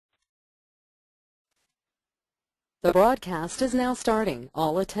The broadcast is now starting.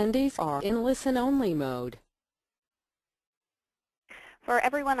 All attendees are in listen-only mode. For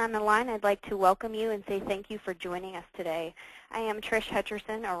everyone on the line, I'd like to welcome you and say thank you for joining us today. I am Trish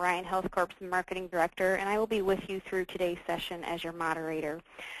Hutcherson, Orion HealthCorp's Marketing Director, and I will be with you through today's session as your moderator.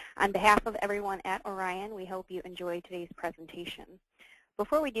 On behalf of everyone at Orion, we hope you enjoy today's presentation.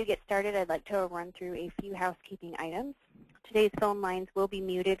 Before we do get started, I'd like to run through a few housekeeping items. Today's phone lines will be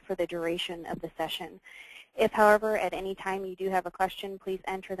muted for the duration of the session. If, however, at any time you do have a question, please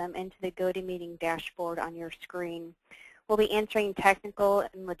enter them into the GoToMeeting dashboard on your screen. We'll be answering technical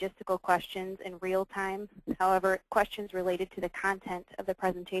and logistical questions in real time. However, questions related to the content of the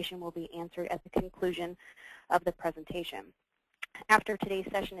presentation will be answered at the conclusion of the presentation. After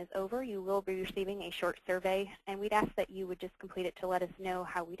today's session is over, you will be receiving a short survey, and we'd ask that you would just complete it to let us know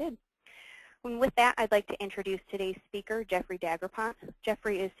how we did. And with that, I'd like to introduce today's speaker, Jeffrey Dagrapont.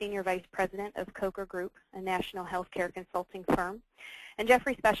 Jeffrey is Senior Vice President of Coker Group, a national healthcare consulting firm. And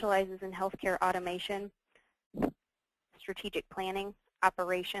Jeffrey specializes in healthcare automation, strategic planning,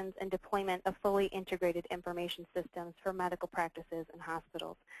 operations, and deployment of fully integrated information systems for medical practices and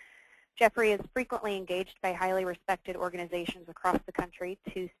hospitals. Jeffrey is frequently engaged by highly respected organizations across the country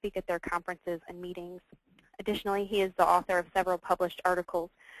to speak at their conferences and meetings. Additionally, he is the author of several published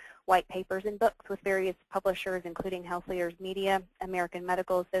articles, white papers, and books with various publishers, including Health Leaders Media, American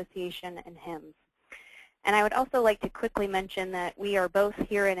Medical Association, and HIMSS. And I would also like to quickly mention that we are both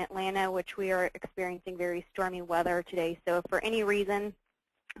here in Atlanta, which we are experiencing very stormy weather today. So if for any reason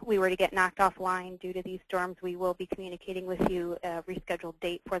we were to get knocked offline due to these storms, we will be communicating with you a rescheduled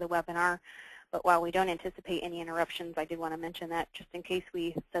date for the webinar. But while we don't anticipate any interruptions, I did want to mention that just in case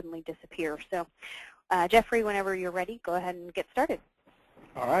we suddenly disappear. So Jeffrey, whenever you're ready, go ahead and get started.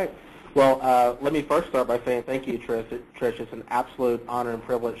 All right. Well, let me first start by saying thank you, Trish. It's an absolute honor and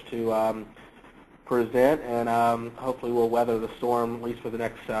privilege to present, and hopefully we'll weather the storm at least for the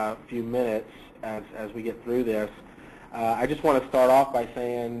next few minutes as we get through this. I just want to start off by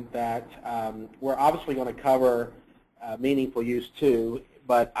saying that we're obviously going to cover meaningful use too,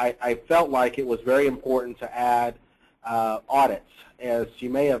 but I felt like it was very important to add audits. As you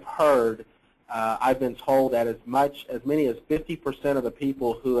may have heard, I've been told that as many as 50% of the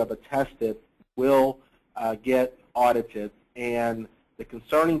people who have attested will get audited, and the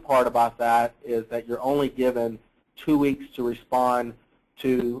concerning part about that is that you're only given 2 weeks to respond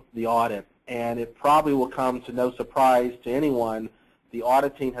to the audit. And it probably will come to no surprise to anyone, the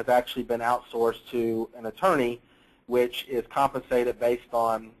auditing has actually been outsourced to an attorney, which is compensated based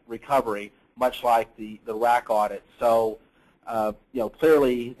on recovery, much like the RAC audit. So,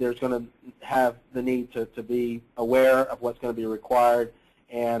 clearly there's going to have the need to be aware of what's going to be required,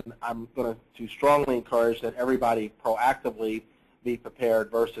 and I'm going to strongly encourage that everybody proactively be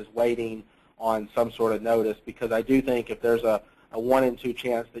prepared versus waiting on some sort of notice, because I do think if there's a 1 in 2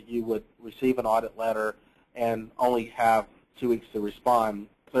 chance that you would receive an audit letter and only have 2 weeks to respond,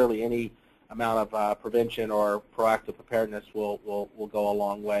 clearly any amount of prevention or proactive preparedness will go a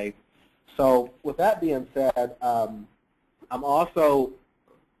long way. So with that being said, I'm also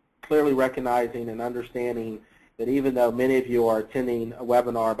clearly recognizing and understanding that even though many of you are attending a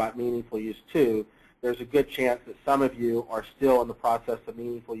webinar about meaningful use 2, there's a good chance that some of you are still in the process of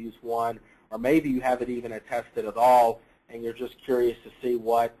meaningful use 1, or maybe you haven't even attested at all, and you're just curious to see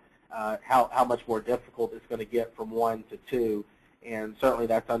what, how much more difficult it's going to get from 1 to 2, and certainly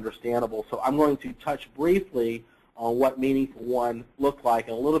that's understandable. So I'm going to touch briefly on what meaningful 1 looked like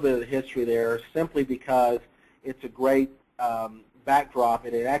and a little bit of the history there, simply because it's a great backdrop,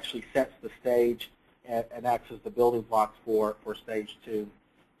 and it actually sets the stage and acts as the building blocks for stage 2.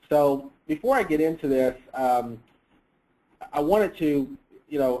 So before I get into this, I wanted to,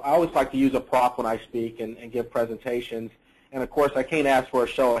 I always like to use a prop when I speak and give presentations. And of course, I can't ask for a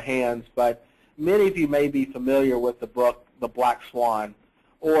show of hands, but many of you may be familiar with the book, The Black Swan,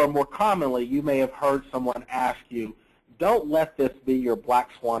 or more commonly, you may have heard someone ask you, don't let this be your black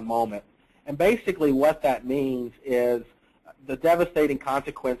swan moment. And basically what that means is the devastating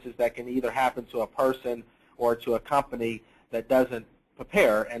consequences that can either happen to a person or to a company that doesn't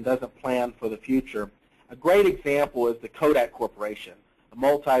prepare and doesn't plan for the future. A great example is the Kodak Corporation, a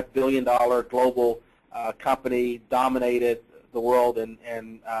multi-billion-dollar global company, dominated the world in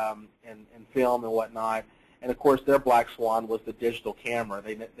film and whatnot. And of course, their black swan was the digital camera.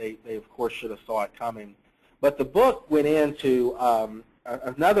 They of course should have saw it coming. But the book went into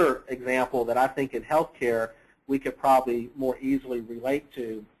another example that I think in healthcare we could probably more easily relate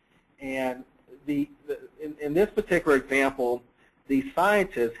to. And in this particular example, the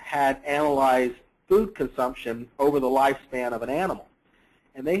scientists had analyzed food consumption over the lifespan of an animal.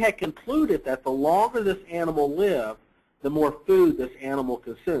 And they had concluded that the longer this animal lived, the more food this animal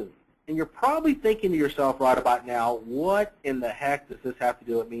consumed. And you're probably thinking to yourself right about now, what in the heck does this have to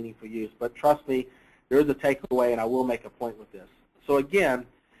do with meaningful use? But trust me, there is a takeaway, and I will make a point with this. So again,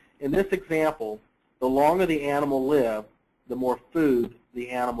 in this example, the longer the animal lived, the more food the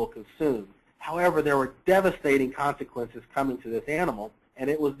animal consumed. However, there were devastating consequences coming to this animal, and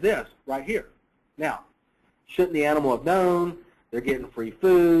it was this right here. Now, shouldn't the animal have known? They're getting free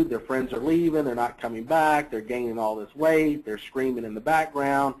food, their friends are leaving, they're not coming back, they're gaining all this weight, they're screaming in the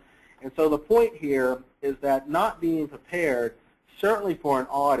background. And so the point here is that not being prepared, certainly for an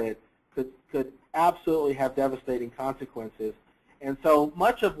audit, could absolutely have devastating consequences. And so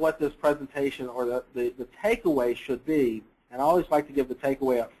much of what this presentation or the takeaway should be, and I always like to give the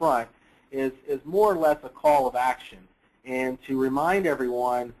takeaway up front, is more or less a call of action. And to remind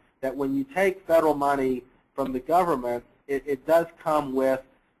everyone that when you take federal money from the government, it does come with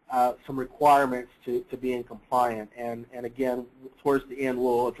some requirements to being compliant. And again, towards the end,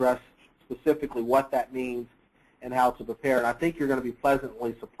 we'll address specifically what that means and how to prepare. And I think you're going to be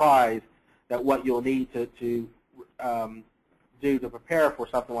pleasantly surprised that what you'll need to do to prepare for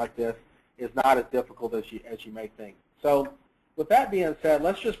something like this is not as difficult as you may think. So with that being said,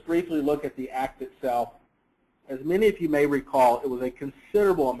 let's just briefly look at the act itself. As many of you may recall, it was a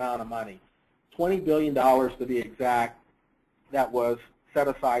considerable amount of money, $20 billion to be exact, that was set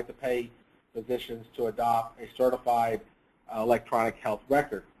aside to pay physicians to adopt a certified electronic health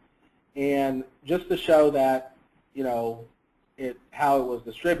record. And just to show that, you know, how it was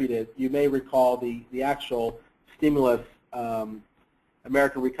distributed, you may recall the actual stimulus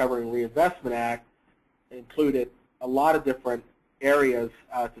American Recovery and Reinvestment Act included a lot of different areas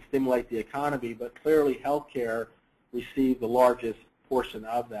to stimulate the economy, but clearly healthcare received the largest portion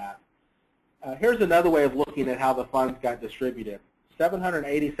of that. Here's another way of looking at how the funds got distributed.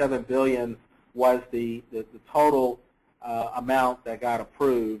 $787 billion was the total amount that got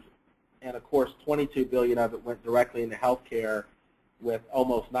approved, and of course $22 billion of it went directly into healthcare, with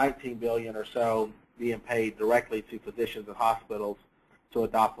almost $19 billion or so being paid directly to physicians and hospitals to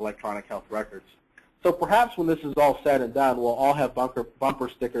adopt electronic health records. So perhaps when this is all said and done, we'll all have bumper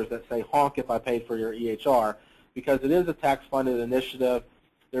stickers that say, honk if I paid for your EHR, because it is a tax-funded initiative.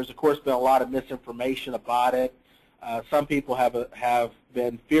 There's, of course, been a lot of misinformation about it. Some people have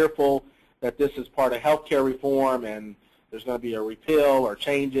been fearful that this is part of healthcare reform and there's going to be a repeal or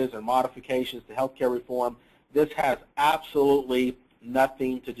changes or modifications to healthcare reform. This has absolutely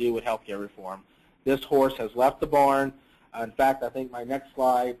nothing to do with healthcare reform. This horse has left the barn. In fact, I think my next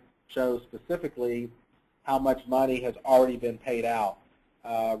slide shows specifically how much money has already been paid out,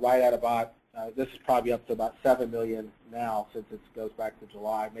 right at about, this is probably up to about $7 million now, since it goes back to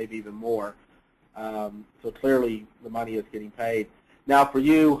July, maybe even more. So clearly the money is getting paid. Now for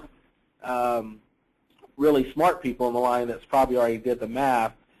you really smart people in the line that's probably already did the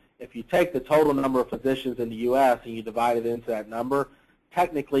math, if you take the total number of physicians in the U.S. and you divide it into that number,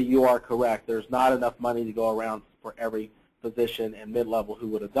 technically you are correct. There's not enough money to go around for every physician and mid-level who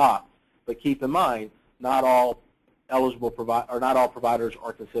would adopt. But keep in mind, not all providers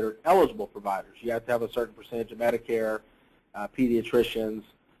are considered eligible providers. You have to have a certain percentage of Medicare, pediatricians,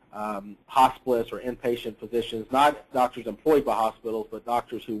 hospice or inpatient physicians, not doctors employed by hospitals, but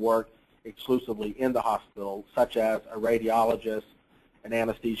doctors who work exclusively in the hospital, such as a radiologist, an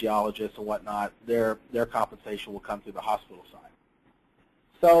anesthesiologist, and whatnot. Their compensation will come through the hospital side.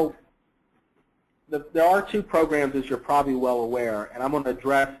 So there are two programs, as you're probably well aware, and I'm going to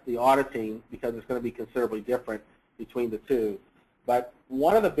address the auditing because it's going to be considerably different between the two. But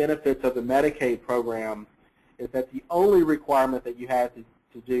one of the benefits of the Medicaid program is that the only requirement that you had to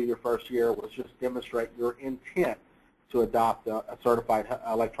do your first year was just demonstrate your intent to adopt a certified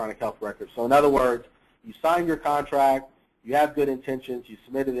electronic health record. So in other words, you sign your contract, you have good intentions, you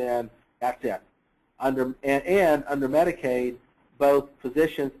submit it in, that's it. Under Medicaid, both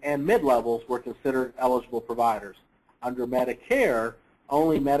physicians and mid-levels were considered eligible providers. Under Medicare,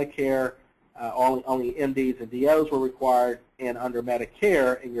 only MDs and DOs were required, and under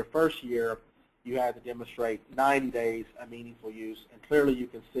Medicare, in your first year, you had to demonstrate 90 days of meaningful use, and clearly you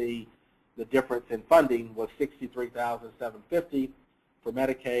can see the difference in funding was $63,750 for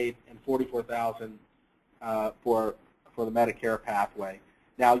Medicaid and $44,000 for the Medicare pathway.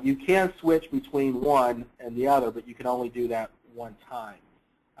 Now, you can switch between one and the other, but you can only do that one time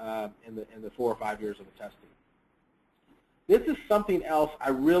in the 4 or 5 years of the testing. This is something else I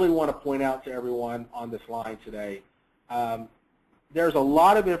really want to point out to everyone on this line today. There's a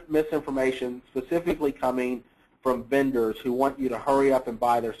lot of misinformation specifically coming from vendors who want you to hurry up and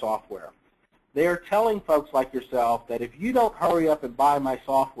buy their software. they are telling folks like yourself that if you don't hurry up and buy my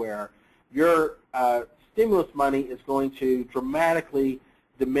software, your stimulus money is going to dramatically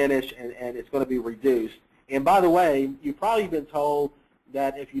diminish and it's going to be reduced. And by the way, you've probably been told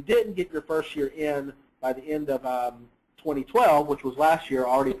that if you didn't get your first year in by the end of 2012, which was last year,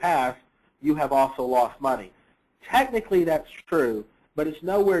 already passed, you have also lost money. Technically, that's true, but it's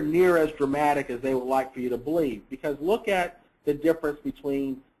nowhere near as dramatic as they would like for you to believe, because look at the difference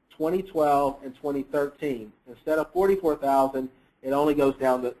between 2012 and 2013. Instead of 44,000, it only goes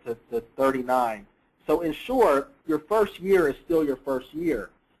down to 39. So in short, your first year is still your first year.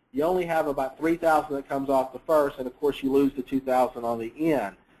 You only have about 3,000 that comes off the first, and of course you lose the 2,000 on the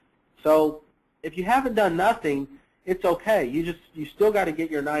end. So if you haven't done nothing, it's okay. You still got to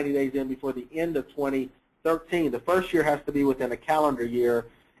get your 90 days in before the end of 2013. The first year has to be within a calendar year,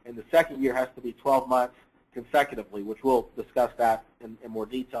 and the second year has to be 12 months consecutively, which we'll discuss that in more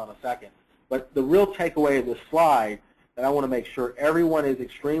detail in a second. But the real takeaway of this slide that I want to make sure everyone is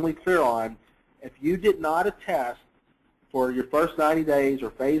extremely clear on, if you did not attest for your first 90 days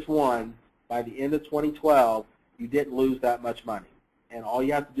or phase one by the end of 2012, you didn't lose that much money. And all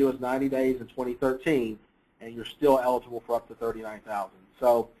you have to do is 90 days in 2013, and you're still eligible for up to $39,000.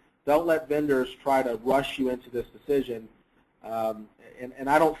 So don't let vendors try to rush you into this decision. And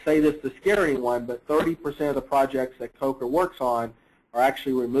I don't say this to scare anyone, but 30% of the projects that COCR works on are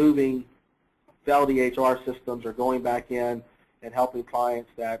actually removing failed EHR systems or going back in and helping clients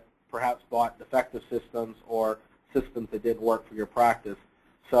that perhaps bought defective systems or systems that didn't work for your practice.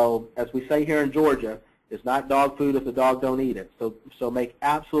 So as we say here in Georgia, it's not dog food if the dog don't eat it. So make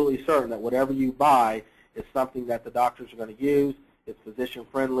absolutely certain that whatever you buy is something that the doctors are going to use. It's physician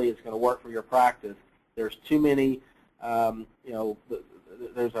friendly. It's going to work for your practice. There's too many,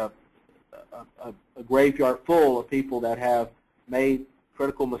 there's a graveyard full of people that have made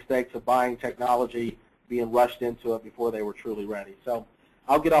critical mistakes of buying technology, being rushed into it before they were truly ready. So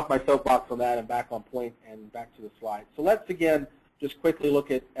I'll get off my soapbox on that and back on point and back to the slide. So let's again just quickly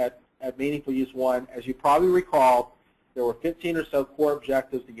look at Meaningful Use 1. As you probably recall, there were 15 or so core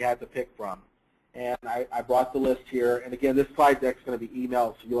objectives that you had to pick from. And I brought the list here. And again, this slide deck is going to be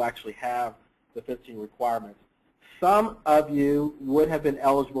emailed, so you'll actually have the 15 requirements. Some of you would have been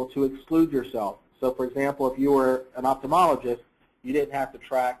eligible to exclude yourself. So for example, if you were an ophthalmologist, you didn't have to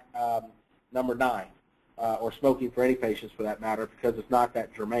track number 9 or smoking for any patients for that matter, because it's not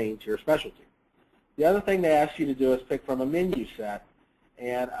that germane to your specialty. The other thing they asked you to do is pick from a menu set,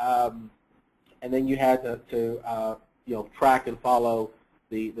 and then you had to track and follow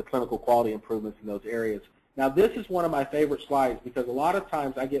the clinical quality improvements in those areas. Now this is one of my favorite slides, because a lot of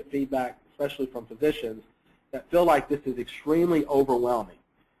times I get feedback, especially from physicians, that feel like this is extremely overwhelming.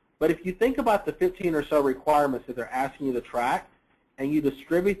 But if you think about the 15 or so requirements that they're asking you to track, and you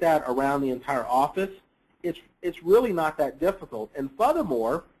distribute that around the entire office, it's really not that difficult. And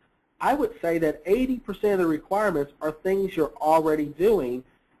furthermore, I would say that 80% of the requirements are things you're already doing,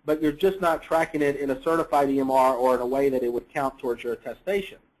 but you're just not tracking it in a certified EMR or in a way that it would count towards your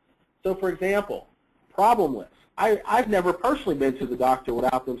attestation. So for example, problem lists. I've never personally been to the doctor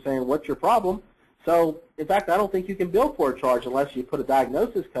without them saying, what's your problem? So in fact, I don't think you can bill for a charge unless you put a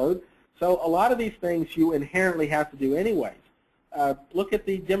diagnosis code. So a lot of these things you inherently have to do anyways. Look at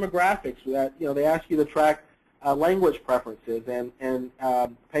the demographics that they ask you to track language preferences and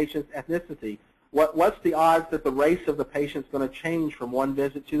patient's ethnicity. What's the odds that the race of the patient is going to change from one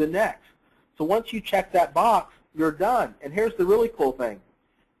visit to the next? So once you check that box, you're done. And here's the really cool thing.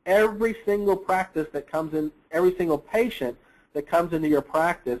 Every single practice that comes in, every single patient that comes into your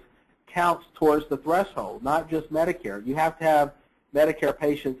practice counts towards the threshold, not just Medicare. You have to have Medicare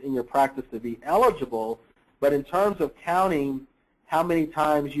patients in your practice to be eligible, but in terms of counting how many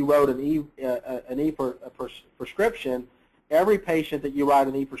times you wrote an e-prescription, every patient that you write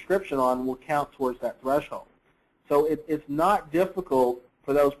an e-prescription on will count towards that threshold. So it's not difficult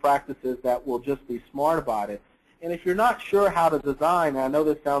for those practices that will just be smart about it. And if you're not sure how to design, and I know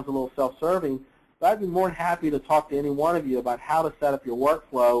this sounds a little self-serving, but I'd be more than happy to talk to any one of you about how to set up your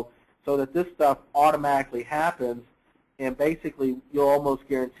workflow so that this stuff automatically happens, and basically you'll almost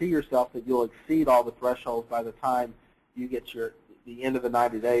guarantee yourself that you'll exceed all the thresholds by the time you get the end of the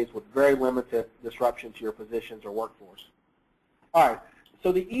 90 days with very limited disruption to your physicians or workforce. All right,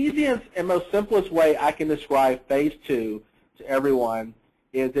 so the easiest and most simplest way I can describe Phase 2 to everyone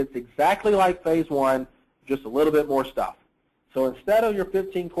is it's exactly like Phase 1, just a little bit more stuff. So instead of your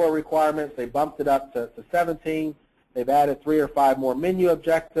 15 core requirements, they bumped it up to 17. They've added 3 or 5 more menu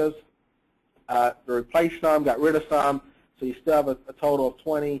objectives. They replaced some, got rid of some, so you still have a total of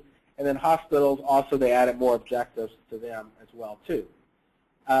 20. And then hospitals, also they added more objectives to them as well too.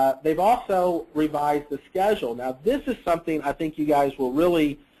 They've also revised the schedule. Now, this is something I think you guys will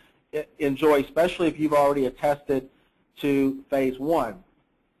really enjoy, especially if you've already attested to phase 1.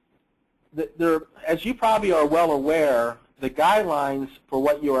 As you probably are well aware, the guidelines for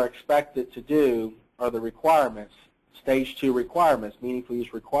what you are expected to do are the requirements, stage 2 requirements, meaningful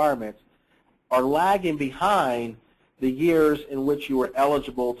use requirements, are lagging behind the years in which you were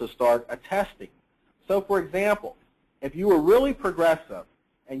eligible to start attesting. So, for example, if you were really progressive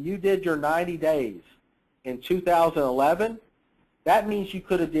and you did your 90 days in 2011, that means you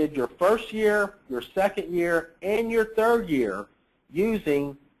could have did your first year, your second year, and your third year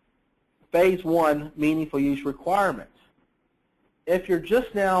using phase 1 meaningful use requirements. If you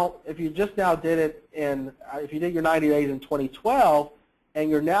just now did it in, if you did your 90 days in 2012, and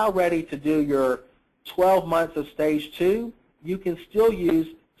you're now ready to do your 12 months of stage 2, you can still use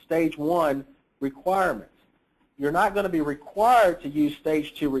stage 1 requirements. You're not going to be required to use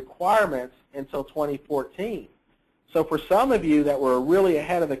stage 2 requirements until 2014. So for some of you that were really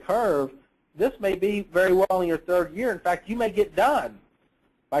ahead of the curve, this may be very well in your third year. In fact, you may get done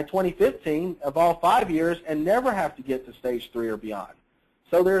by 2015 of all 5 years and never have to get to stage 3 or beyond.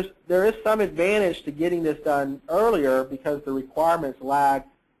 So there is some advantage to getting this done earlier because the requirements lag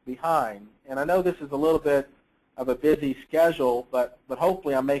behind. And I know this is a little bit of a busy schedule, but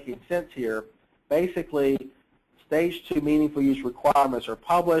hopefully I'm making sense here. Basically, stage 2 meaningful use requirements are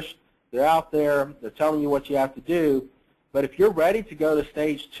published. They're out there. They're telling you what you have to do. But if you're ready to go to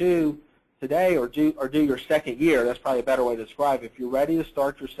stage 2 today or do your second year, that's probably a better way to describe it. If you're ready to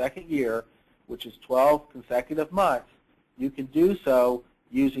start your second year, which is 12 consecutive months, you can do so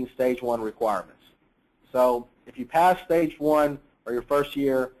using stage 1 requirements. So if you pass stage 1 or your first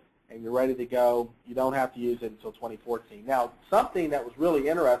year and you're ready to go, you don't have to use it until 2014. Now, something that was really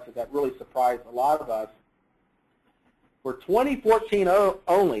interesting that really surprised a lot of us, for 2014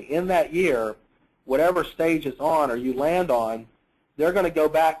 only, in that year, whatever stage it's on or you land on, they're going to go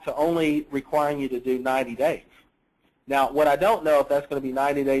back to only requiring you to do 90 days. Now, what I don't know if that's going to be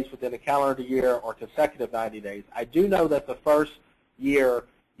 90 days within a calendar year or consecutive 90 days. I do know that the first year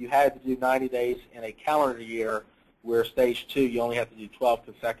you had to do 90 days in a calendar year, where stage 2 you only have to do 12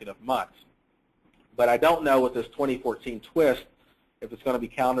 consecutive months. But I don't know with this 2014 twist if it's going to be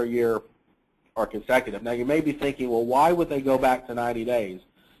calendar year or consecutive. Now, you may be thinking, well, why would they go back to 90 days?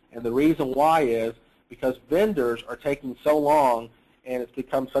 And the reason why is because vendors are taking so long and it's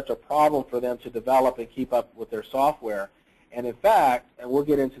become such a problem for them to develop and keep up with their software. And in fact, and we'll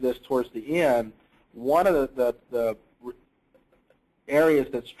get into this towards the end, one of the areas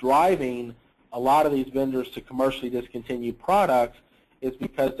that's driving a lot of these vendors to commercially discontinue products is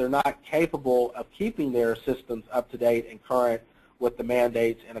because they're not capable of keeping their systems up to date and current with the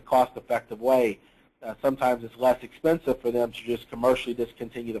mandates in a cost-effective way. Sometimes it's less expensive for them to just commercially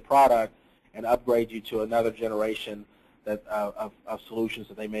discontinue the product and upgrade you to another generation that, of solutions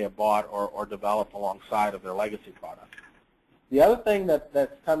that they may have bought or developed alongside of their legacy product. The other thing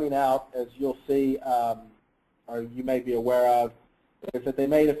that's coming out, as you'll see, or you may be aware of, is that they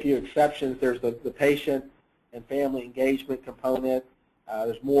made a few exceptions. There's the patient and family engagement component.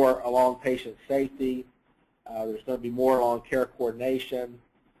 There's more along patient safety. There's going to be more along care coordination,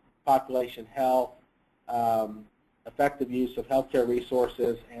 population health, effective use of healthcare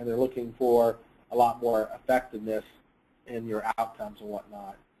resources, and they're looking for a lot more effectiveness in your outcomes and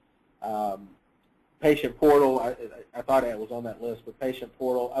whatnot. Patient portal, I thought it was on that list, but patient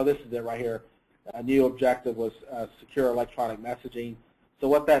portal, oh, this is it right here. A new objective was secure electronic messaging. So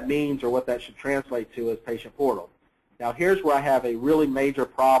what that means, or what that should translate to, is patient portal. Now, here's where I have a really major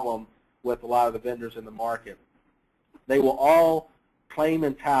problem with a lot of the vendors in the market. They will all claim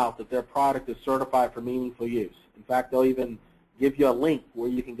and tout that their product is certified for meaningful use. In fact, they'll even give you a link where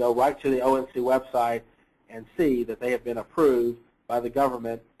you can go right to the ONC website and see that they have been approved by the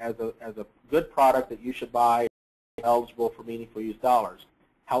government as a good product that you should buy, eligible for meaningful use dollars.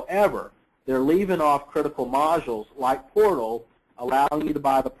 However, they're leaving off critical modules like Portal, allowing you to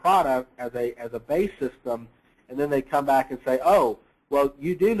buy the product as a base system, and then they come back and say, oh, well,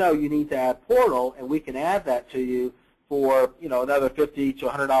 you do know you need to add Portal, and we can add that to you for, you know, another $50 to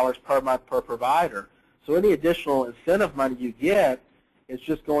 $100 per month per provider. So any additional incentive money you get is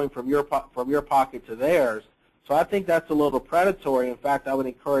just going from your pocket to theirs. So I think that's a little predatory. In fact, I would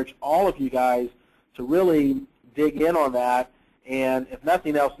encourage all of you guys to really dig in on that, and if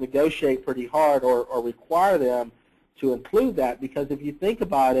nothing else, negotiate pretty hard or require them to include that, because if you think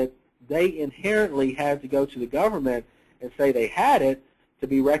about it, they inherently had to go to the government and say they had it to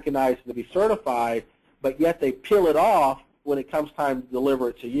be recognized and to be certified, but yet they peel it off when it comes time to deliver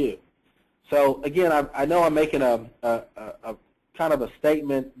it to you. So again, I know I'm making a kind of a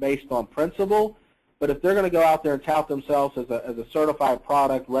statement based on principle. But if they're going to go out there and tout themselves as a certified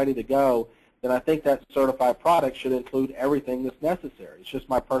product ready to go, then I think that certified product should include everything that's necessary. It's just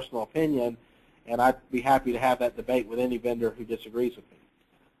my personal opinion, and I'd be happy to have that debate with any vendor who disagrees with me.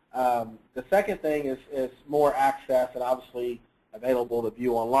 The second thing is more access and obviously available to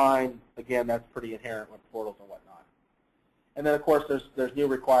view online. Again, that's pretty inherent with portals and whatnot. And then, of course, there's new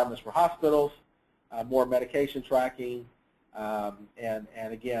requirements for hospitals, more medication tracking,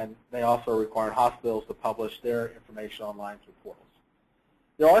 and again, they also require hospitals to publish their information online through portals.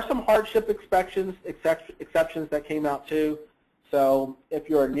 There are some hardship exceptions that came out too. So if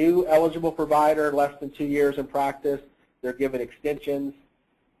you're a new eligible provider, less than 2 years in practice, they're given extensions.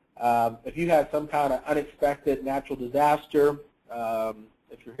 If you had some kind of unexpected natural disaster,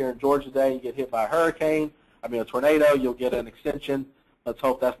 if you're here in Georgia today, you get hit by a tornado, you'll get an extension. Let's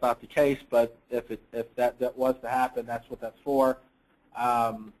hope that's not the case, but if that was to happen, that's what that's for.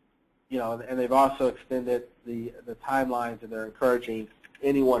 You know, and they've also extended the timelines, and they're encouraging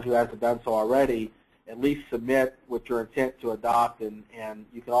anyone who hasn't done so already at least submit with your intent to adopt, and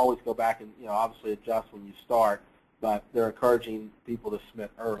you can always go back and, you know, obviously adjust when you start, but they're encouraging people to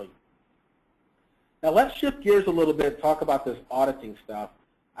submit early. Now let's shift gears a little bit and talk about this auditing stuff.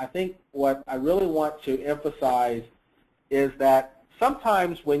 I think what I really want to emphasize is that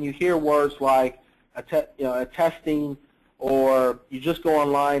sometimes when you hear words like attesting, or you just go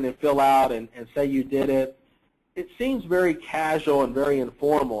online and fill out and say you did it, it seems very casual and very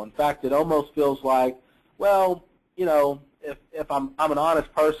informal. In fact, it almost feels like, well, you know, if I'm an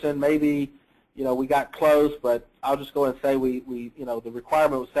honest person, maybe, you know, we got close, but I'll just go and say we you know, the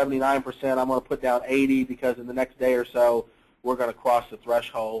requirement was 79%. I'm going to put down 80 because in the next day or so we're going to cross the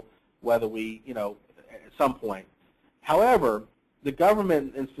threshold, whether we, you know, at some point. However, the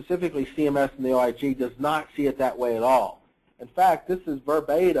government, and specifically CMS and the OIG, does not see it that way at all. In fact, this is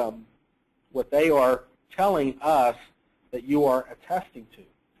verbatim what they are telling us that you are attesting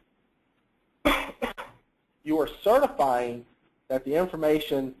to. You are certifying that the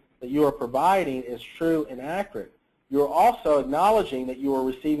information that you are providing is true and accurate. You are also acknowledging that you are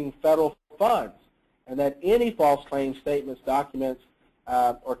receiving federal funds, and that any false claims, statements, documents,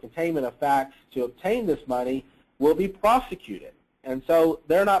 or containment of facts to obtain this money will be prosecuted. And so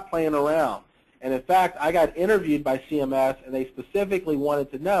they're not playing around. And in fact, I got interviewed by CMS, and they specifically wanted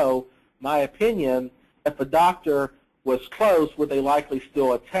to know my opinion. If a doctor was close, would they likely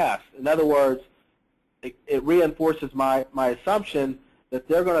still attest? In other words, it reinforces my assumption that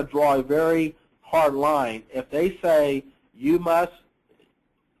they're going to draw a very hard line. If they say you must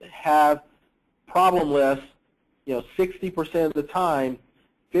have problem lists, you know, 60% of the time,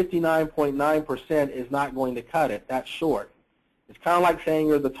 59.9% is not going to cut it. That's short. It's kind of like saying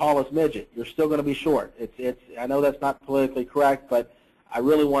you're the tallest midget. You're still going to be short. I know that's not politically correct, but I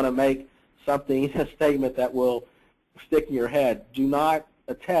really want to make something, a statement that will stick in your head. Do not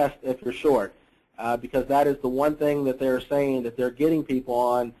attest if you're short, because that is the one thing that they're saying that they're getting people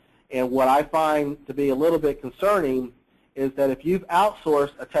on. And what I find to be a little bit concerning is that if you've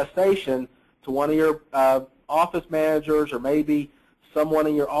outsourced attestation to one of your office managers or maybe someone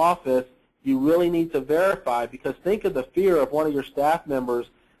in your office, you really need to verify, because think of the fear of one of your staff members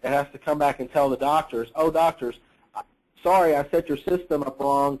that has to come back and tell the doctors, oh, doctors, sorry, I set your system up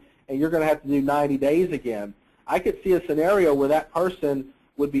wrong, and you're going to have to do 90 days again. I could see a scenario where that person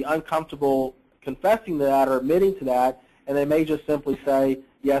would be uncomfortable confessing to that or admitting to that, and they may just simply say,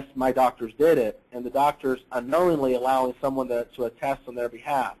 yes, my doctors did it, and the doctor's unknowingly allowing someone to attest on their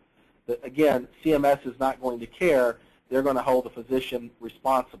behalf. But again, CMS is not going to care. They're going to hold the physician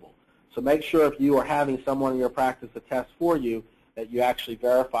responsible. So make sure if you are having someone in your practice attest for you that you actually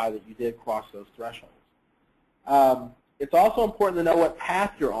verify that you did cross those thresholds. It's also important to know what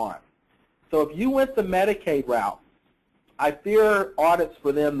path you're on. So if you went the Medicaid route, I fear audits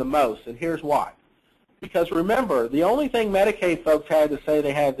for them the most, and here's why. Because remember, the only thing Medicaid folks had to say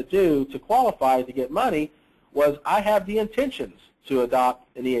they had to do to qualify to get money was, I have the intentions to adopt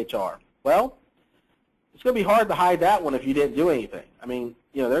an EHR. Well, it's going to be hard to hide that one if you didn't do anything. I mean,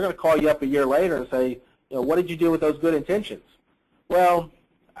 you know, they're going to call you up a year later and say, you know, what did you do with those good intentions? Well,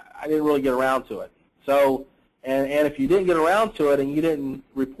 I didn't really get around to it. So, and if you didn't get around to it and you didn't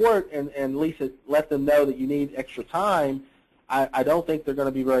report and at least let them know that you need extra time, I don't think they're going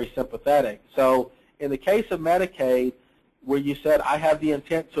to be very sympathetic. So in the case of Medicaid, where you said, I have the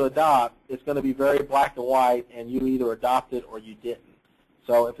intent to adopt, it's going to be very black and white, and you either adopted or you didn't.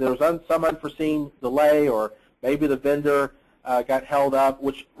 So if there was some unforeseen delay, or maybe the vendor got held up,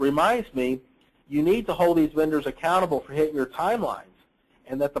 which reminds me, you need to hold these vendors accountable for hitting your timelines,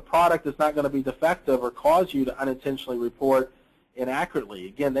 and that the product is not going to be defective or cause you to unintentionally report inaccurately.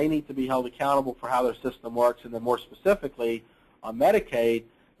 Again, they need to be held accountable for how their system works, and then more specifically on Medicaid,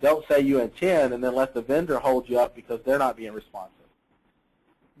 don't say you intend and then let the vendor hold you up because they're not being responsive.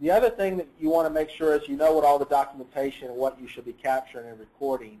 The other thing that you want to make sure is you know what all the documentation and what you should be capturing and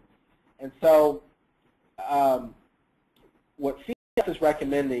recording. And so what CMS is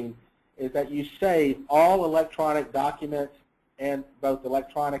recommending is that you save all electronic documents, and both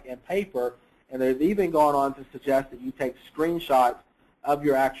electronic and paper, and they've even gone on to suggest that you take screenshots of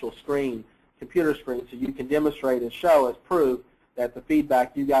your actual screen, computer screen, so you can demonstrate and show as proof that the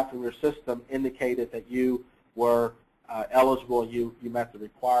feedback you got from your system indicated that you were eligible, you met the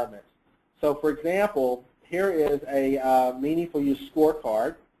requirements. So for example, here is a meaningful use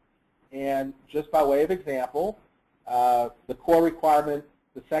scorecard, and just by way of example, the core requirement,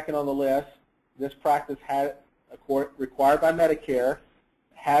 the second on the list, this practice had required by Medicare,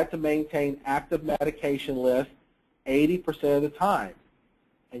 had to maintain active medication lists 80% of the time.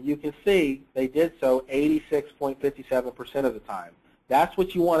 And you can see they did so 86.57% of the time. That's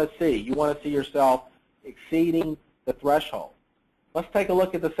what you want to see. You want to see yourself exceeding the threshold. Let's take a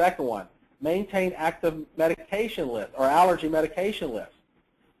look at the second one. Maintain active medication list or allergy medication list.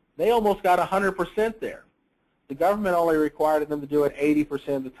 They almost got 100% there. The government only required them to do it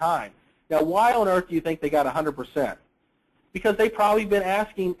 80% of the time. Now, why on earth do you think they got 100%? Because they've probably been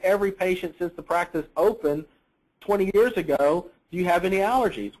asking every patient since the practice opened 20 years ago, do you have any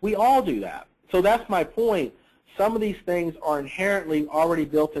allergies? We all do that. So that's my point. Some of these things are inherently already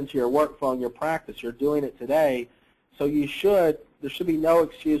built into your workflow and your practice. You're doing it today. So there should be no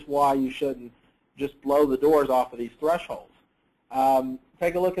excuse why you shouldn't just blow the doors off of these thresholds.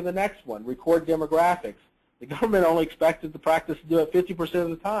 Take a look at the next one, record demographics. The government only expected the practice to do it 50% of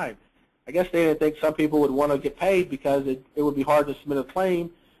the time. I guess they didn't think some people would want to get paid because it would be hard to submit a claim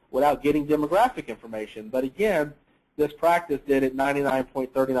without getting demographic information. But again, this practice did it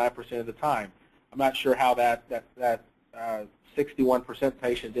 99.39% of the time. I'm not sure how that 61%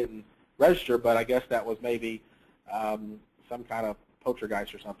 patient didn't register, but I guess that was maybe some kind of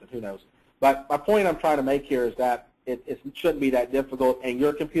poltergeist or something. Who knows? But my point I'm trying to make here is that it shouldn't be that difficult, and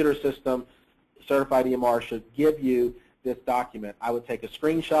your computer system, certified EMR, should give you this document. I would take a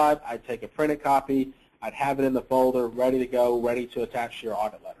screenshot, I'd take a printed copy, I'd have it in the folder, ready to go, ready to attach to your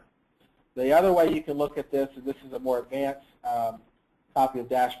audit letter. The other way you can look at this, and this is a more advanced copy of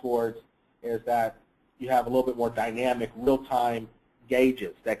dashboards, is that you have a little bit more dynamic real-time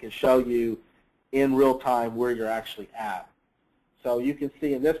gauges that can show you in real time where you're actually at. So you can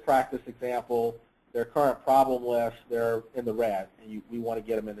see in this practice example, their current problem list, they're in the red, and we want to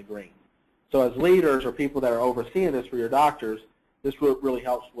get them in the green. So as leaders or people that are overseeing this for your doctors, this really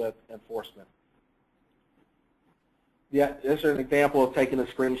helps with enforcement. Yeah, this is an example of taking a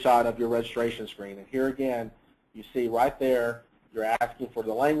screenshot of your registration screen. And here again, you see right there, you're asking for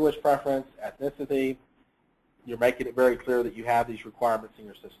the language preference, ethnicity. You're making it very clear that you have these requirements in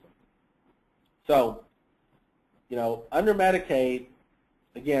your system. So, under Medicaid,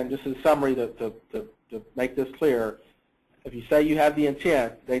 again, just in summary to make this clear, if you say you have the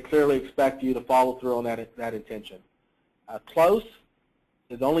intent, they clearly expect you to follow through on that intention. Close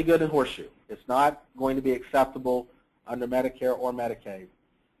is only good in horseshoe. It's not going to be acceptable under Medicare or Medicaid.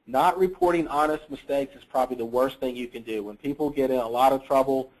 Not reporting honest mistakes is probably the worst thing you can do. When people get in a lot of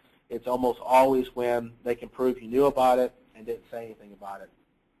trouble, it's almost always when they can prove you knew about it and didn't say anything about it.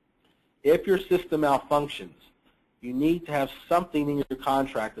 If your system malfunctions, you need to have something in your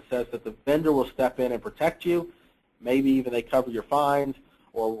contract that says that the vendor will step in and protect you. Maybe even they cover your fines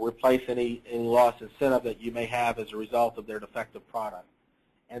or replace any loss incentive that you may have as a result of their defective product.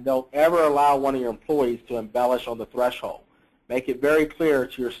 And don't ever allow one of your employees to embellish on the threshold. Make it very clear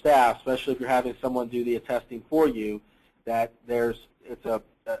to your staff, especially if you're having someone do the attesting for you, that it's kind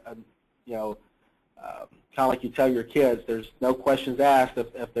of like you tell your kids, there's no questions asked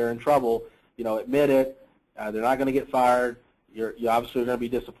if they're in trouble. Admit it. They're not going to get fired. You obviously are going to be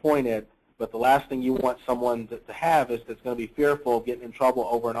disappointed. But the last thing you want someone to have is that's going to be fearful of getting in trouble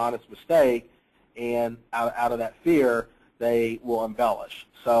over an honest mistake, and out of that fear, they will embellish.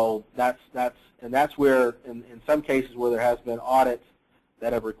 So that's where, in some cases where there has been audits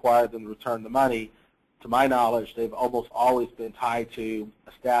that have required them to return the money, to my knowledge, they've almost always been tied to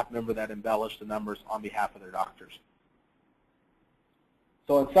a staff member that embellished the numbers on behalf of their doctors.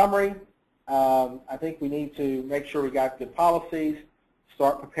 So in summary, I think we need to make sure we got good policies.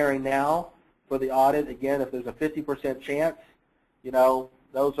 Start preparing now for the audit. Again, if there's a 50% chance,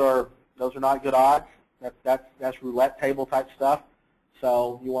 those are not good odds. That's roulette table type stuff.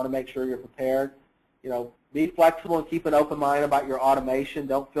 So you want to make sure you're prepared. Be flexible and keep an open mind about your automation.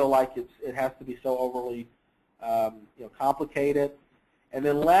 Don't feel like it has to be so overly complicated. And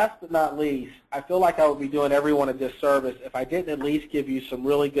then last but not least, I feel like I would be doing everyone a disservice if I didn't at least give you some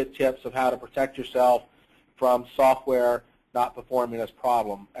really good tips of how to protect yourself from software not performing as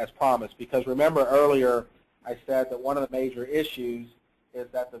promised. Because remember earlier I said that one of the major issues is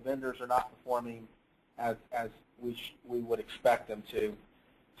that the vendors are not performing as we would expect them to.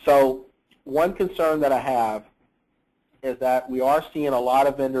 So one concern that I have is that we are seeing a lot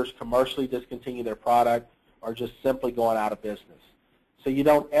of vendors commercially discontinue their product or just simply going out of business. So you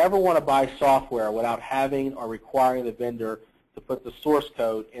don't ever want to buy software without having or requiring the vendor to put the source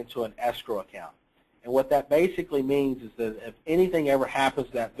code into an escrow account. And what that basically means is that if anything ever happens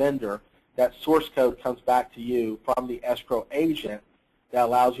to that vendor, that source code comes back to you from the escrow agent that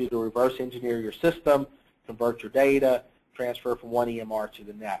allows you to reverse engineer your system, convert your data, transfer from one EMR to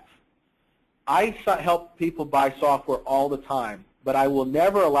the next. I help people buy software all the time, but I will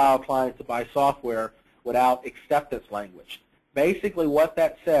never allow a client to buy software without acceptance language. Basically what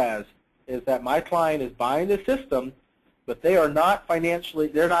that says is that my client is buying the system, but they're not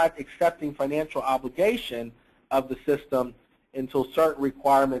accepting financial obligation of the system until certain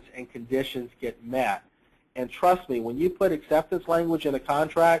requirements and conditions get met. And trust me, when you put acceptance language in a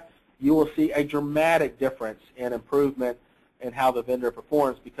contract, you will see a dramatic difference in improvement in how the vendor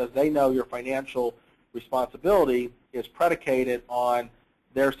performs, because they know your financial responsibility is predicated on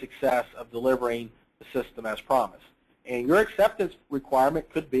their success of delivering the system as promised. And your acceptance requirement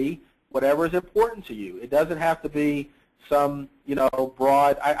could be whatever is important to you. It doesn't have to be some,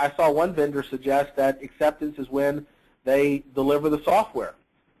 broad. I saw one vendor suggest that acceptance is when they deliver the software.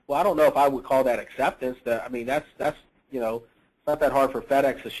 Well, I don't know if I would call that acceptance. That's it's not that hard for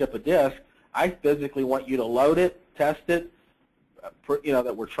FedEx to ship a disk. I physically want you to load it, test it,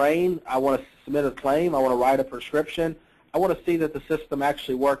 that we're trained. I want to submit a claim. I want to write a prescription. I want to see that the system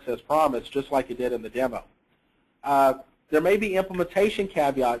actually works as promised, just like it did in the demo. There may be implementation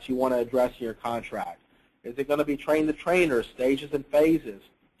caveats you want to address in your contract. Is it going to be train the trainer, stages and phases?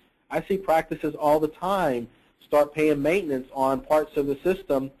 I see practices all the time start paying maintenance on parts of the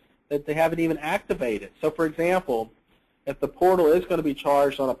system that they haven't even activated. So, for example, if the portal is going to be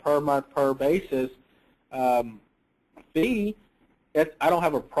charged on a per-month, per-basis fee, I don't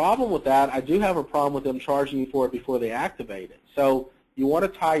have a problem with that. I do have a problem with them charging you for it before they activate it. So you want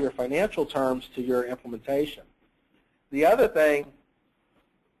to tie your financial terms to your implementation. The other thing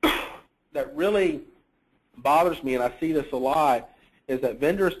that really bothers me, and I see this a lot, is that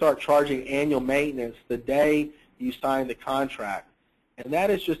vendors start charging annual maintenance the day you sign the contract. And that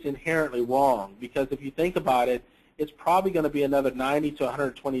is just inherently wrong, because if you think about it, it's probably going to be another 90 to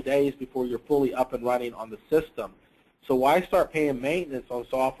 120 days before you're fully up and running on the system. So why start paying maintenance on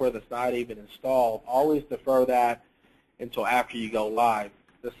software that's not even installed? Always defer that until after you go live.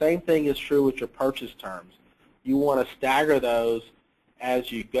 The same thing is true with your purchase terms. You want to stagger those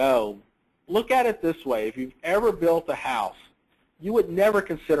as you go. Look at it this way. If you've ever built a house, you would never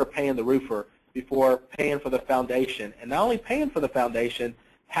consider paying the roofer before paying for the foundation. And not only paying for the foundation,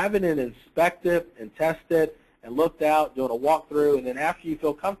 having it inspected and tested and looked out, doing a walkthrough, and then after you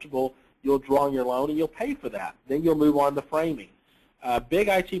feel comfortable, you'll draw on your loan and you'll pay for that. Then you'll move on to framing. Big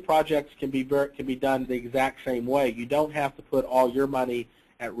IT projects can be done the exact same way. You don't have to put all your money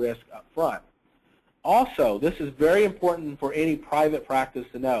at risk up front. Also, this is very important for any private practice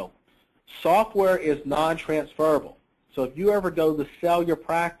to know. Software is non-transferable. So if you ever go to sell your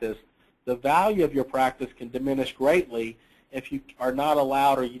practice, the value of your practice can diminish greatly if you are not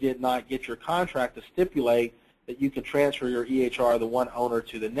allowed or you did not get your contract to stipulate that you can transfer your EHR the one owner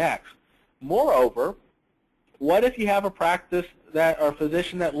to the next. Moreover, what if you have a practice or a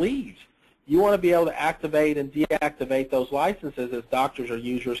physician that leaves? You want to be able to activate and deactivate those licenses as doctors or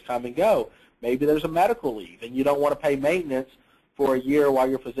users come and go. Maybe there's a medical leave and you don't want to pay maintenance for a year while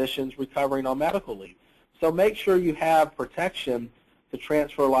your physician's recovering on medical leave. So make sure you have protection to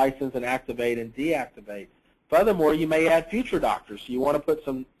transfer license and activate and deactivate. Furthermore, you may add future doctors. So you want to put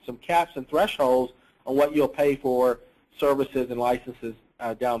some caps and thresholds on what you'll pay for services and licenses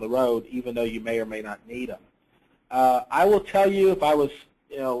down the road, even though you may or may not need them. I will tell you,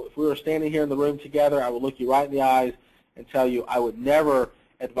 if we were standing here in the room together, I would look you right in the eyes and tell you I would never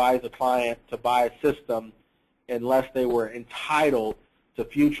advise a client to buy a system unless they were entitled to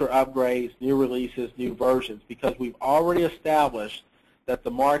future upgrades, new releases, new versions, because we've already established that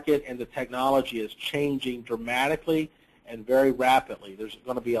the market and the technology is changing dramatically and very rapidly. There's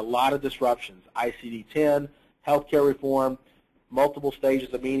going to be a lot of disruptions. ICD-10, healthcare reform, multiple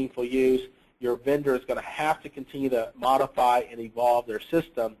stages of meaningful use. Your vendor is going to have to continue to modify and evolve their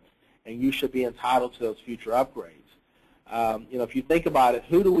system, and you should be entitled to those future upgrades. If you think about it,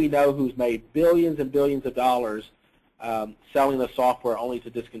 who do we know who's made billions and billions of dollars selling the software only to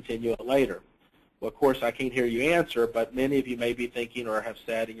discontinue it later? Well, of course, I can't hear you answer, but many of you may be thinking or have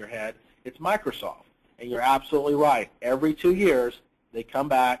said in your head, it's Microsoft. And you're absolutely right. Every 2 years, they come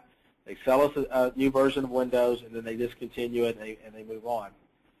back, they sell us a new version of Windows, and then they discontinue it and they move on.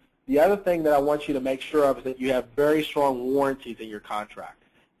 The other thing that I want you to make sure of is that you have very strong warranties in your contract.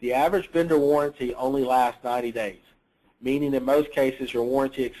 The average vendor warranty only lasts 90 days, meaning in most cases your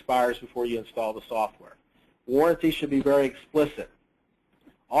warranty expires before you install the software. Warranty should be very explicit.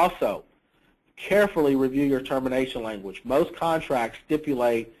 Also, carefully review your termination language. Most contracts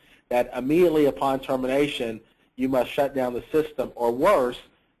stipulate that immediately upon termination you must shut down the system, or worse,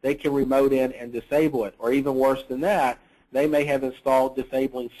 they can remote in and disable it. Or even worse than that, they may have installed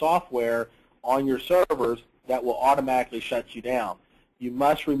disabling software on your servers that will automatically shut you down. You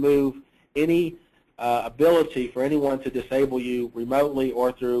must remove any ability for anyone to disable you remotely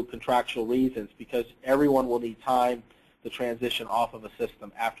or through contractual reasons, because everyone will need time to transition off of a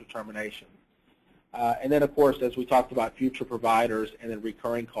system after termination. And then, of course, as we talked about, future providers and then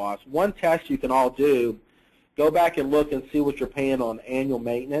recurring costs. One test you can all do, go back and look and see what you're paying on annual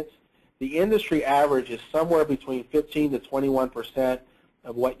maintenance. The industry average is somewhere between 15 to 21%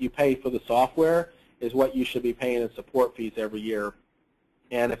 of what you pay for the software is what you should be paying in support fees every year.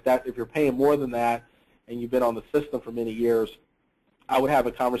 And if you're paying more than that and you've been on the system for many years, I would have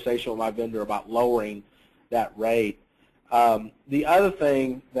a conversation with my vendor about lowering that rate. The other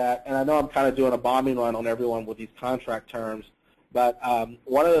thing that, and I know I'm kind of doing a bombing run on everyone with these contract terms, but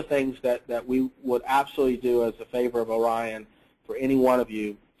one of the things that we would absolutely do as a favor of Orion for any one of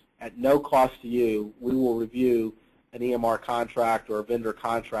you, at no cost to you, we will review an EMR contract or a vendor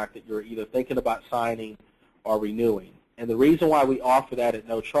contract that you're either thinking about signing or renewing. And the reason why we offer that at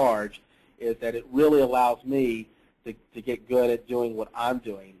no charge is that it really allows me to get good at doing what I'm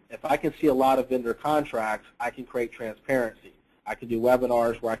doing. If I can see a lot of vendor contracts, I can create transparency. I can do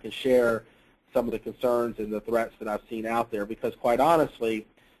webinars where I can share some of the concerns and the threats that I've seen out there, because quite honestly,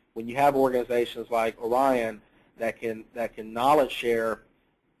 when you have organizations like Orion that can knowledge share,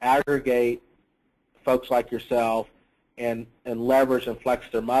 aggregate folks like yourself, and leverage and flex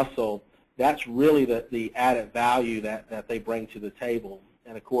their muscle, that's really the added value that they bring to the table.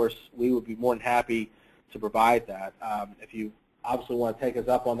 And of course, we would be more than happy to provide that. If you obviously want to take us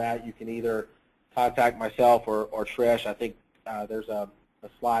up on that, you can either contact myself or Trish. I think there's a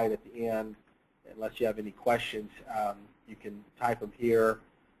slide at the end. Unless you have any questions, you can type them here,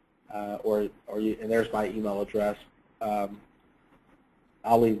 and there's my email address.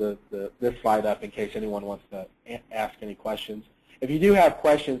 I'll leave this slide up in case anyone wants to ask any questions. If you do have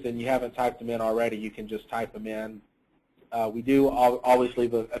questions and you haven't typed them in already, you can just type them in. We do always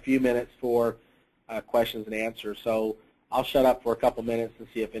leave a few minutes for questions and answers. So I'll shut up for a couple minutes and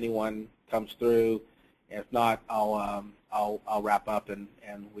see if anyone comes through. If not, I'll wrap up and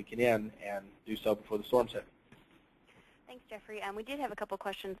we can end and do so before the storms hit. Thanks, Jeffrey. We did have a couple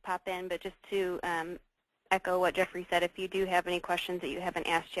questions pop in, but just to echo what Jeffrey said, if you do have any questions that you haven't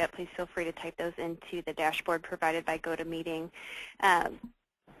asked yet, please feel free to type those into the dashboard provided by GoToMeeting.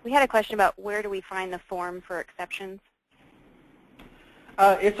 We had a question about where do we find the form for exceptions?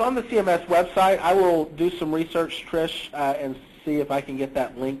 It's on the CMS website. I will do some research, Trish, and see if I can get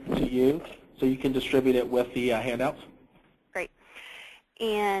that link to you so you can distribute it with the handouts. Great.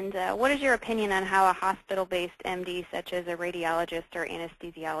 And what is your opinion on how a hospital-based MD, such as a radiologist or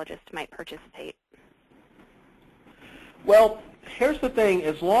anesthesiologist, might participate? Well, here's the thing.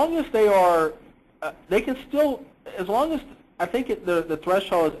 As long as they are, they can still, as long as, I think the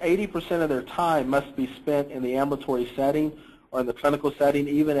threshold is 80% of their time must be spent in the ambulatory setting or in the clinical setting,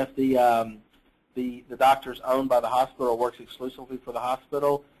 even if the doctor is owned by the hospital or works exclusively for the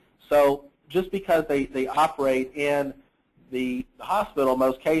hospital. So just because they operate in the hospital in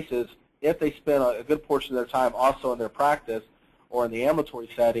most cases, if they spend a good portion of their time also in their practice or in the ambulatory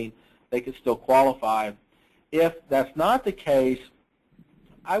setting, they could still qualify. If that's not the case,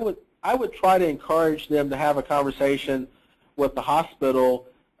 I would try to encourage them to have a conversation with the hospital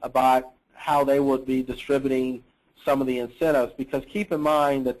about how they would be distributing some of the incentives, because keep in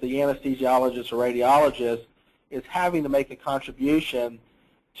mind that the anesthesiologist or radiologist is having to make a contribution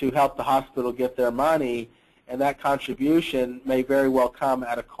to help the hospital get their money, and that contribution may very well come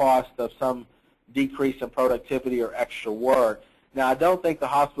at a cost of some decrease in productivity or extra work. Now, I don't think the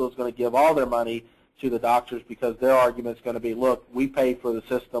hospital is going to give all their money to the doctors, because their argument is going to be, look, we paid for the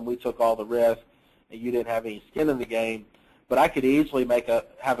system, we took all the risk, and you didn't have any skin in the game. But I could easily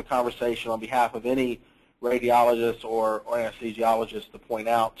have a conversation on behalf of any radiologist or anesthesiologist to point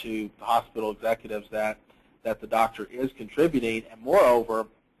out to the hospital executives that that the doctor is contributing, and moreover,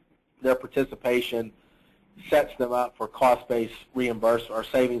 their participation sets them up for cost-based reimbursement or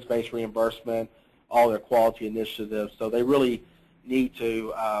savings-based reimbursement, all their quality initiatives. So they really need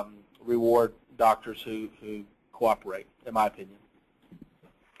to reward doctors who cooperate, in my opinion.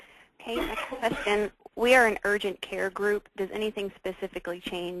 Okay, next question. We are an urgent care group. Does anything specifically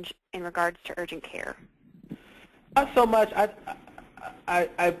change in regards to urgent care? Not so much.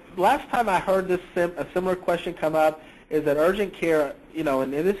 Last time I heard this a similar question come up is that urgent care, you know,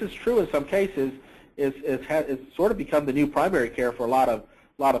 and this is true in some cases, is sort of become the new primary care for a lot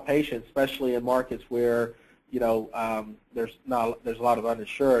of patients, especially in markets where, you know, there's a lot of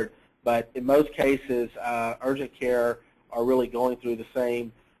uninsured. But in most cases, urgent care are really going through the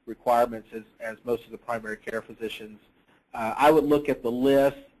same requirements as most of the primary care physicians. I would look at the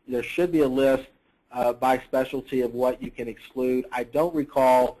list. There should be a list by specialty of what you can exclude. I don't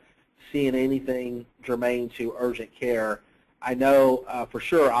recall seeing anything germane to urgent care. I know for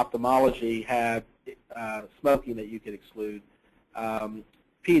sure ophthalmology had smoking that you could exclude.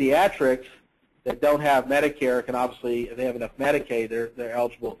 Pediatrics that don't have Medicare can obviously, if they have enough Medicaid, they're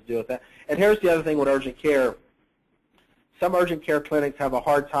eligible to deal with that. And here's the other thing with urgent care. Some urgent care clinics have a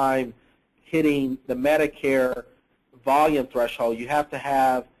hard time hitting the Medicare volume threshold. You have to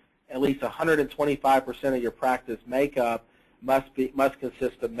have at least 125% of your practice makeup must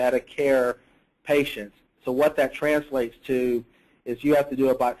consist of Medicare patients. So what that translates to is you have to do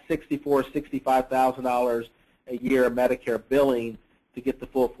about $64,000, $65,000 a year of Medicare billing to get the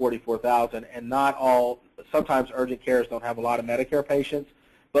full $44,000. And not all, sometimes urgent cares don't have a lot of Medicare patients.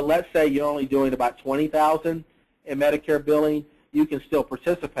 But let's say you're only doing about $20,000 in Medicare billing, you can still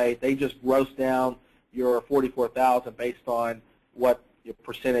participate. They just gross down your $44,000 based on what your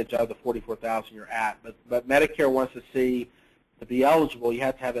percentage of the $44,000 you're at. But Medicare wants to see, to be eligible, you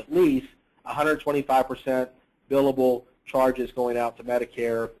have to have at least 125% billable charges going out to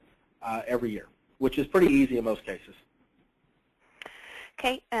Medicare every year, which is pretty easy in most cases.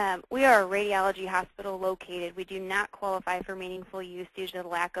 Okay, we are a radiology hospital located. We do not qualify for meaningful use due to the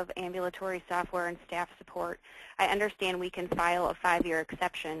lack of ambulatory software and staff support. I understand we can file a 5-year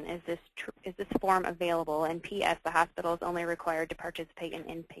exception. Is this form available? And P.S. the hospital is only required to participate in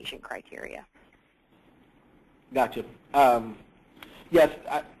inpatient criteria. Gotcha. Yes,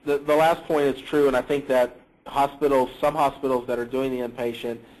 the last point is true, and I think that some hospitals that are doing the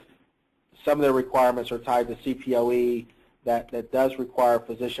inpatient, some of their requirements are tied to CPOE. That does require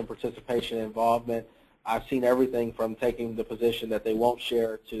physician participation and involvement. I've seen everything from taking the position that they won't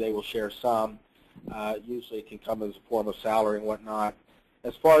share to they will share some. Usually it can come as a form of salary and whatnot.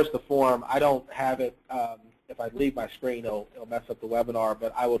 As far as the form, I don't have it. If I leave my screen, it'll mess up the webinar,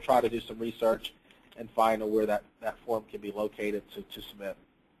 but I will try to do some research and find where that form can be located to submit.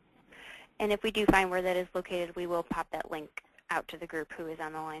 And if we do find where that is located, we will pop that link out to the group who is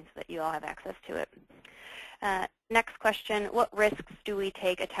on the line so that you all have access to it. Next question, what risks do we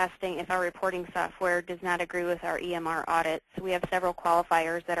take attesting if our reporting software does not agree with our EMR audits? We have several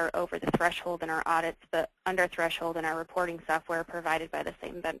qualifiers that are over the threshold in our audits, but under threshold in our reporting software provided by the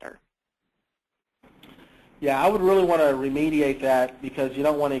same vendor. Yeah, I would really want to remediate that because you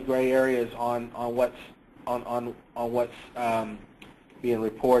don't want any gray areas on what's being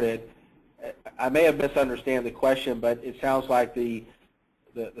reported. I may have misunderstood the question, but it sounds like the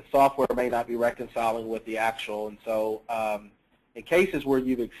software may not be reconciling with the actual, and so in cases where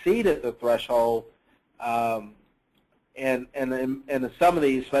you've exceeded the threshold, and some of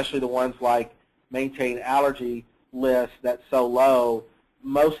these, especially the ones like maintain allergy list that's so low,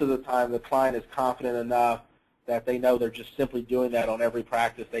 most of the time the client is confident enough that they know they're just simply doing that on every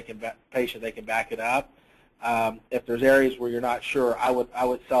practice patient they can back it up. If there's areas where you're not sure, I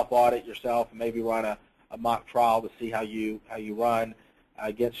would self-audit yourself and maybe run a mock trial to see how you run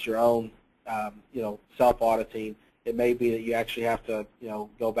against your own, self-auditing. It may be that you actually have to,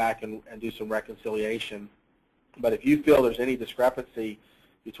 go back and do some reconciliation. But if you feel there's any discrepancy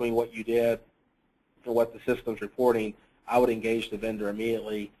between what you did and what the system's reporting, I would engage the vendor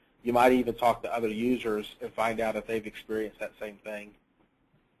immediately. You might even talk to other users and find out if they've experienced that same thing.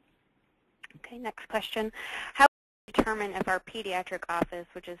 Okay, next question. How do we determine if our pediatric office,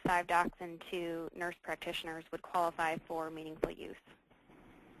 which is 5 docs and 2 nurse practitioners, would qualify for meaningful use?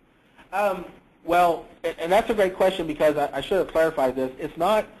 Well, and that's a great question because I should have clarified this. It's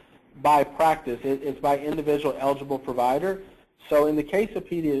not by practice. It's by individual eligible provider. So in the case of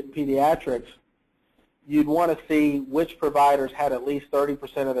pediatrics, you'd want to see which providers had at least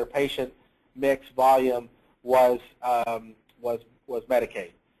 30% of their patient mix volume was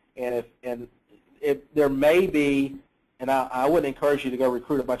Medicaid. And if there may be, and I wouldn't encourage you to go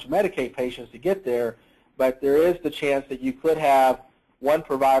recruit a bunch of Medicaid patients to get there, but there is the chance that you could have one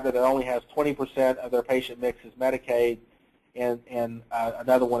provider that only has 20% of their patient mix is Medicaid and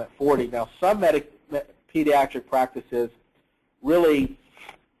another one at 40. Now, some pediatric practices really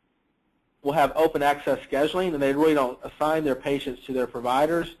will have open access scheduling, and they really don't assign their patients to their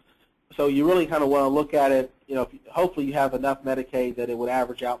providers. So you really kind of want to look at it, hopefully you have enough Medicaid that it would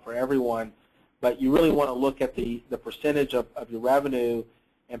average out for everyone, but you really want to look at the percentage of your revenue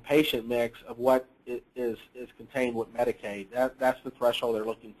and patient mix of what is contained with Medicaid. That's the threshold they're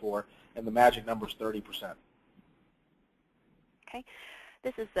looking for, and the magic number is 30%. Okay.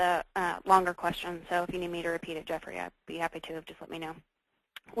 This is a longer question, so if you need me to repeat it, Jeffrey, I'd be happy to. Just let me know.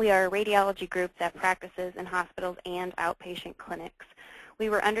 We are a radiology group that practices in hospitals and outpatient clinics. We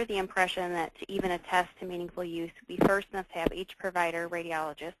were under the impression that to even attest to meaningful use, we first must have each provider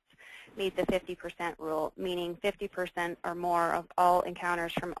radiologist meet the 50% rule, meaning 50% or more of all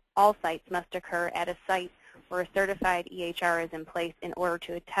encounters from all sites must occur at a site where a certified EHR is in place in order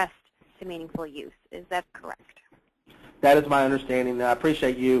to attest to meaningful use. Is that correct? That is my understanding. I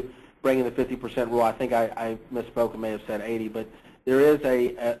appreciate you bringing the 50% rule. I think I misspoke and may have said 80, but there is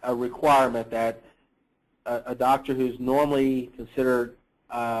a requirement that a doctor who's normally considered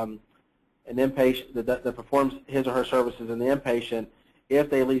an inpatient that performs his or her services in the inpatient, if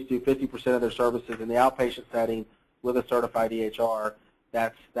they at least do 50% of their services in the outpatient setting with a certified EHR,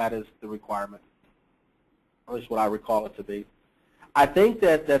 that is the requirement, or at least what I recall it to be. I think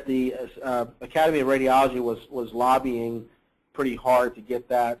that the Academy of Radiology was lobbying pretty hard to get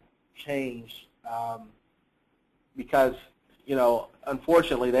that changed because,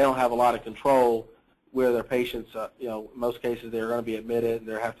 unfortunately, they don't have a lot of control where their patients, in most cases, they're going to be admitted and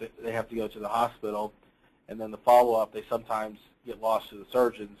they have to go to the hospital, and then the follow-up, they sometimes get lost to the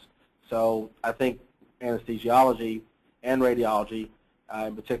surgeons. So I think anesthesiology and radiology,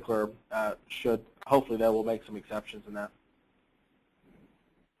 in particular, hopefully they will make some exceptions in that.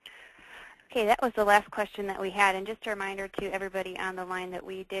 Okay, that was the last question that we had, and just a reminder to everybody on the line that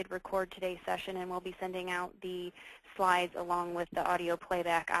we did record today's session, and we'll be sending out the slides along with the audio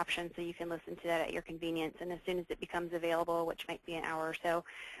playback option so you can listen to that at your convenience. And as soon as it becomes available, which might be an hour or so,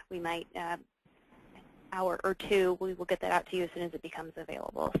 we might, hour or two, we will get that out to you as soon as it becomes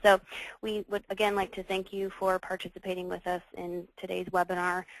available. So we would again like to thank you for participating with us in today's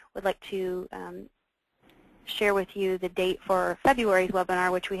webinar. We'd like to share with you the date for February's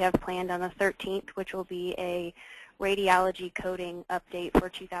webinar, which we have planned on the 13th, which will be a radiology coding update for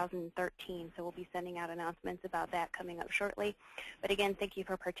 2013. So we'll be sending out announcements about that coming up shortly. But again, thank you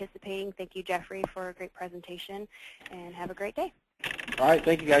for participating. Thank you, Jeffrey, for a great presentation, and have a great day. All right,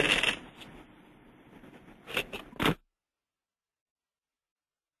 thank you, guys.